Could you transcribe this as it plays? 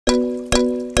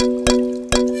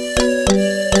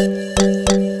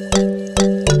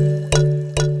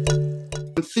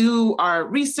our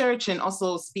research and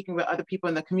also speaking with other people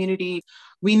in the community,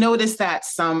 we noticed that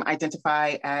some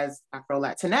identify as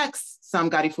afro-latinx, some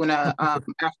Garifuna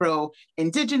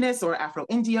afro-indigenous or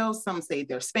afro-indio, some say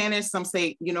they're Spanish, some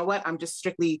say, you know what, I'm just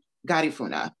strictly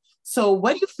Garifuna. So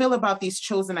what do you feel about these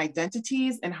chosen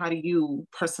identities and how do you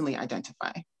personally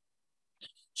identify?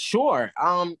 Sure.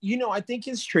 I think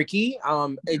it's tricky.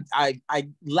 I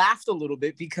laughed a little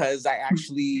bit because I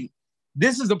actually,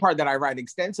 this is the part that I write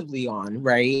extensively on,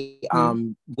 right?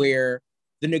 Where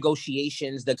the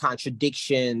negotiations, the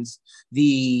contradictions,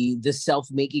 the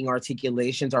self-making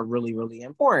articulations are really, really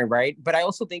important, right? But I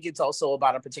also think it's also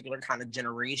about a particular kind of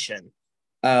generation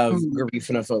of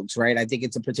Garifuna folks, right? I think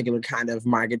it's a particular kind of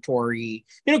migratory,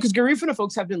 because Garifuna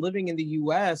folks have been living in the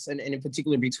US and in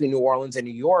particular between New Orleans and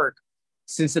New York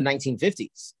since the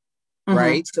 1950s,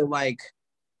 right? So like,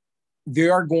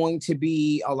 there are going to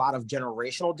be a lot of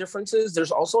generational differences.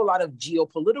 There's also a lot of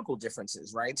geopolitical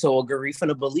differences, right? So a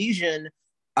Garifuna Belizean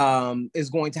is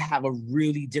going to have a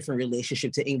really different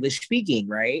relationship to English speaking,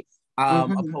 right?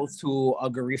 Opposed to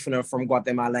a Garifuna from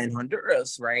Guatemala and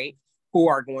Honduras, right? Who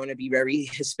are going to be very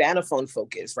Hispanophone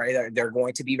focused, right? They're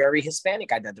going to be very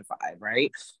Hispanic identified,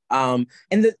 right? And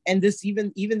this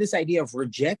even this idea of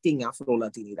rejecting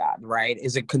afro-latinidad, right,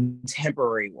 is a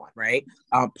contemporary one, right?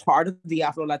 Part of the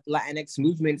afro-latinx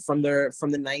movement from the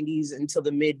 90s until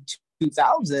the mid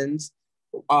 2000s,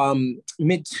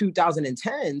 mid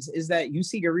 2010s, is that you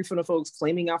see Garifuna folks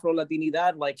claiming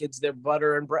afro-latinidad like it's their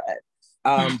butter and bread,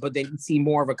 but then you see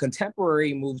more of a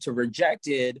contemporary move to reject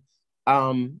it.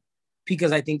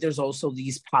 Because I think there's also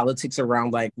these politics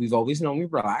around, like, we've always known we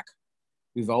were Black.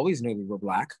 We've always known we were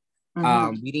Black.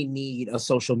 We didn't need a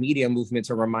social media movement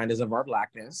to remind us of our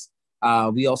Blackness.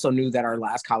 We also knew that our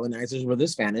last colonizers were the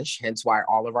Spanish, hence why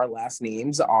all of our last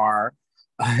names are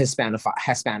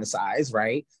Hispanicized,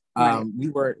 right? We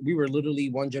were literally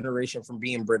one generation from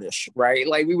being British, right?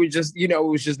 Like, we were just, it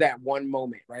was just that one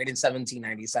moment, right, in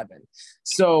 1797.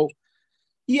 So,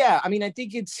 yeah, I mean, I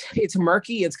think it's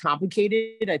murky, it's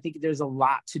complicated. I think there's a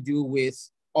lot to do with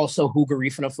also who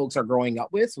Garifuna folks are growing up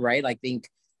with, right? I think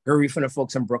Garifuna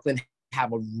folks in Brooklyn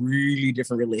have a really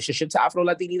different relationship to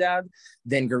Afro-Latinidad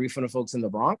than Garifuna folks in the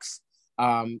Bronx.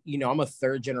 I'm a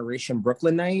third generation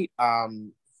Brooklynite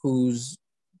whose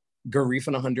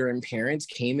Garifuna Honduran parents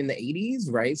came in the 80s,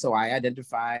 right? So I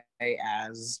identify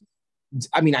as,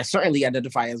 I certainly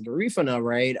identify as Garifuna,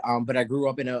 right? But I grew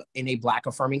up in a Black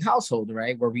affirming household,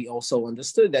 right? Where we also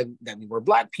understood that we were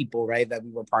Black people, right? That we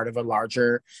were part of a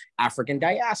larger African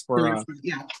diaspora.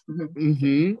 Yeah.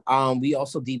 We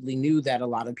also deeply knew that a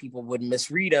lot of people would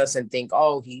misread us and think,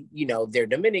 oh, they're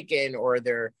Dominican or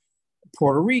they're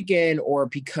Puerto Rican, or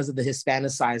because of the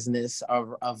Hispanicizedness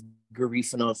of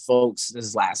Garifuna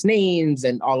folks' last names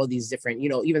and all of these different,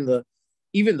 even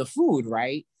the food,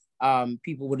 right?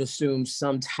 People would assume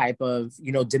some type of,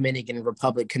 Dominican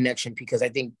Republic connection, because I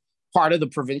think part of the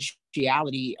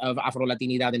provinciality of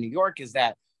Afro-Latinidad in New York is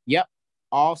that, yep,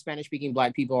 all Spanish-speaking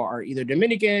Black people are either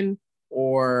Dominican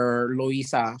or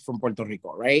Loíza from Puerto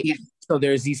Rico, right? Yeah. So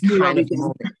there's these kind of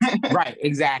moments. Right,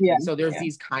 exactly. Yeah. So there's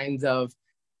these kinds of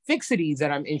fixities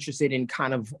that I'm interested in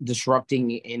kind of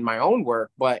disrupting in my own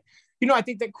work. But, I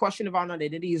think the question of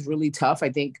identity is really tough. I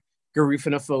think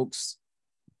Garifuna folks,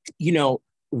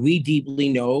 we deeply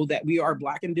know that we are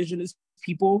Black Indigenous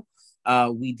people.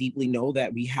 We deeply know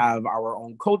that we have our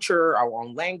own culture, our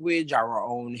own language, our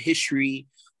own history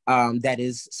that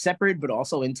is separate, but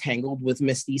also entangled with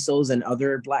mestizos and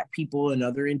other Black people and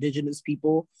other Indigenous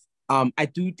people. I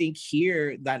do think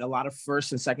here that a lot of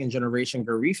first and second generation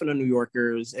Garifuna New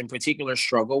Yorkers in particular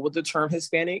struggle with the term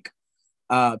Hispanic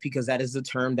because that is the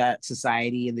term that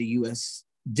society in the US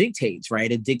dictates,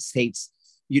 right? It dictates,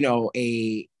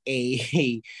 a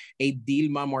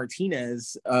Dilma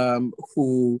Martinez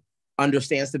who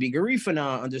understands to be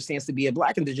Garifuna, understands to be a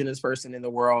Black Indigenous person in the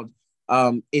world,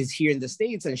 is here in the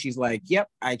States, and she's like, yep,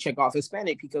 I check off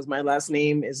Hispanic because my last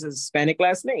name is a Hispanic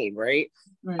last name, right?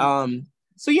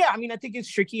 So yeah, I think it's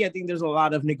tricky. I think there's a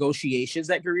lot of negotiations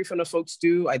that Garifuna folks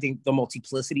do. I think the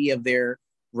multiplicity of their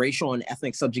racial and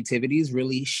ethnic subjectivities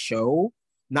really show,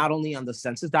 not only on the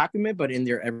census document, but in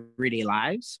their everyday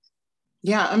lives.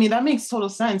 Yeah, that makes total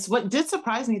sense. What did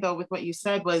surprise me, though, with what you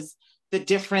said was the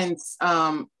difference.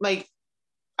 I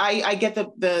get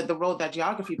the role that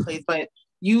geography plays, but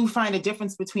you find a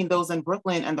difference between those in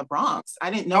Brooklyn and the Bronx. I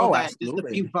didn't know that just a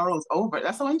few boroughs over.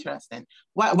 That's so interesting.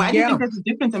 Why do you think there's a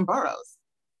difference in boroughs?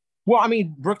 Well,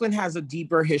 Brooklyn has a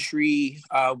deeper history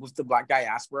with the Black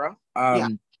diaspora.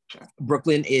 Sure.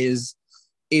 Brooklyn is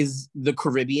the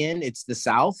Caribbean. It's the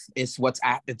South. It's West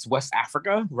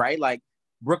Africa, right? Like,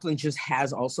 Brooklyn just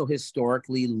has also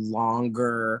historically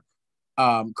longer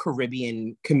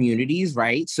Caribbean communities,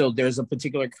 right? So there's a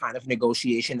particular kind of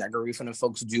negotiation that Garifuna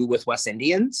folks do with West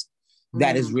Indians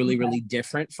that is really, really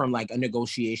different from like a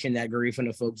negotiation that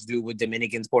Garifuna folks do with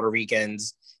Dominicans, Puerto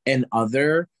Ricans, and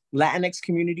other Latinx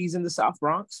communities in the South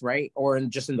Bronx, right? Or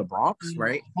just in the Bronx,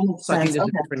 right? So I think there's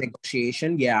a different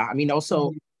negotiation. Yeah. I mean,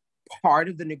 also part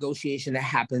of the negotiation that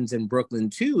happens in Brooklyn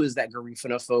too is that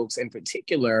Garifuna folks in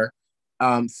particular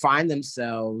find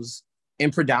themselves in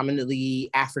predominantly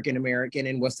African-American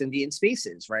and West Indian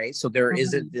spaces, right? So there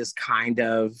isn't this kind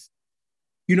of,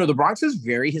 you know, the Bronx is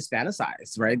very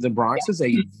Hispanicized, right? The Bronx is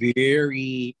a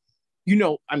very, you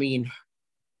know, I mean,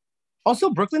 also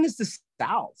Brooklyn is the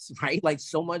South, right? Like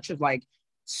so much of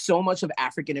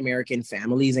African-American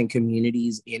families and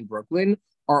communities in Brooklyn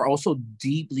are also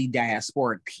deeply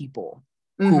diasporic people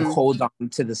who hold on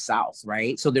to the South,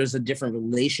 right? So there's a different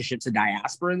relationship to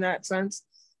diaspora in that sense.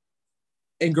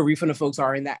 And Garifuna folks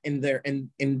are in that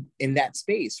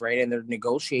space, right? And they're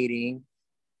negotiating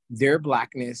their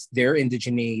Blackness, their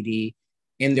indigeneity,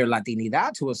 and their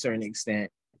Latinidad to a certain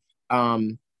extent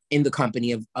in the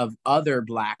company of other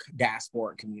Black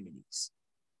diasporic communities.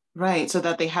 Right, so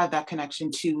that they have that connection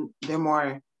to their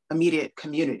more immediate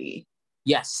community.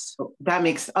 Yes. So that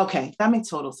makes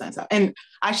total sense. And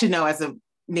I should know as a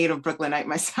native Brooklynite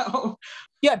myself.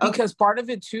 Yeah, because part of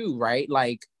it too, right?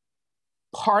 Like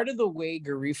part of the way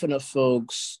Garifuna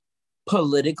folks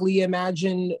politically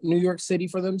imagine New York City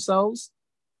for themselves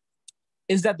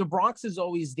is that the Bronx is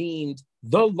always deemed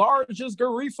the largest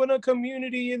Garifuna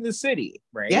community in the city,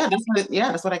 right? Yeah,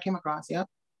 that's what I came across. Yep.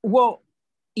 Well,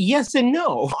 yes and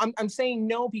no. I'm saying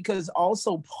no because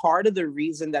also part of the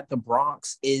reason that the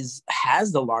Bronx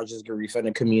has the largest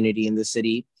Garifuna community in the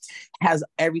city has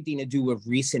everything to do with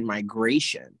recent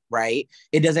migration, right?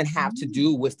 It doesn't have to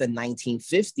do with the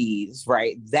 1950s,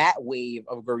 right? That wave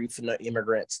of Garifuna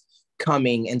immigrants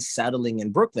coming and settling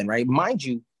in Brooklyn, right? Mind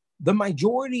you, the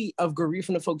majority of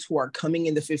Garifuna folks who are coming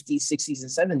in the 50s, 60s,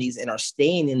 and 70s and are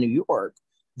staying in New York,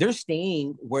 they're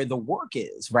staying where the work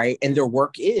is, right? And their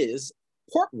work is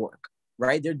port work,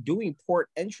 right? They're doing port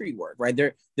entry work, right?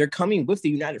 They're coming with the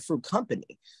United Fruit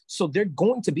Company. So they're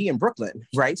going to be in Brooklyn,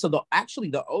 right? So the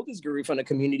oldest Garifuna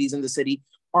communities in the city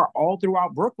are all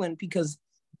throughout Brooklyn because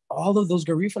all of those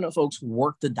Garifuna folks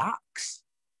work the docks.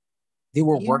 They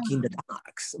were working the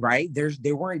docks, right?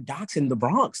 There weren't docks in the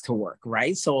Bronx to work,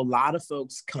 right? So a lot of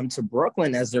folks come to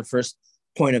Brooklyn as their first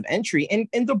point of entry.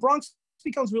 And the Bronx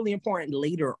becomes really important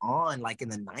later on, like in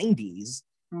the 90s.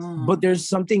 But there's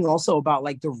something also about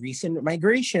like the recent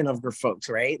migration of folks,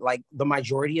 right? Like the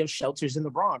majority of shelters in the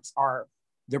Bronx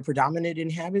their predominant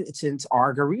inhabitants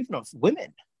are Garifuna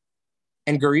women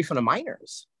and Garifuna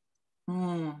minors.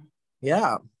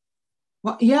 Yeah.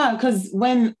 Well, yeah, because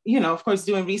when, of course,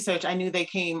 doing research, I knew they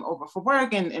came over for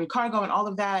work and cargo and all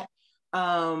of that.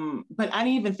 But I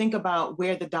didn't even think about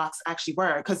where the docks actually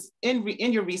were, because in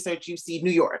your research, you see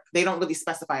New York. They don't really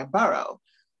specify a borough.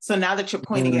 So now that you're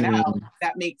pointing it out,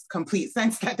 that makes complete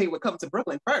sense that they would come to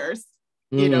Brooklyn first.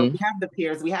 We have the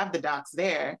piers, we have the docks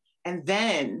there, and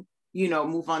then,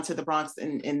 move on to the Bronx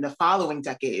in the following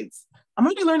decades. I'm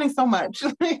already learning so much.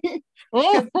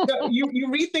 You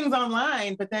read things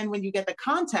online, but then when you get the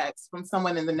context from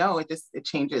someone in the know, it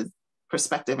changes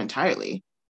perspective entirely.